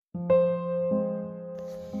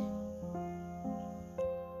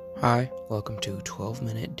Hi, welcome to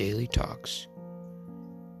 12-Minute Daily Talks.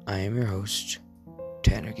 I am your host,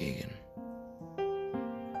 Tanner Gagan.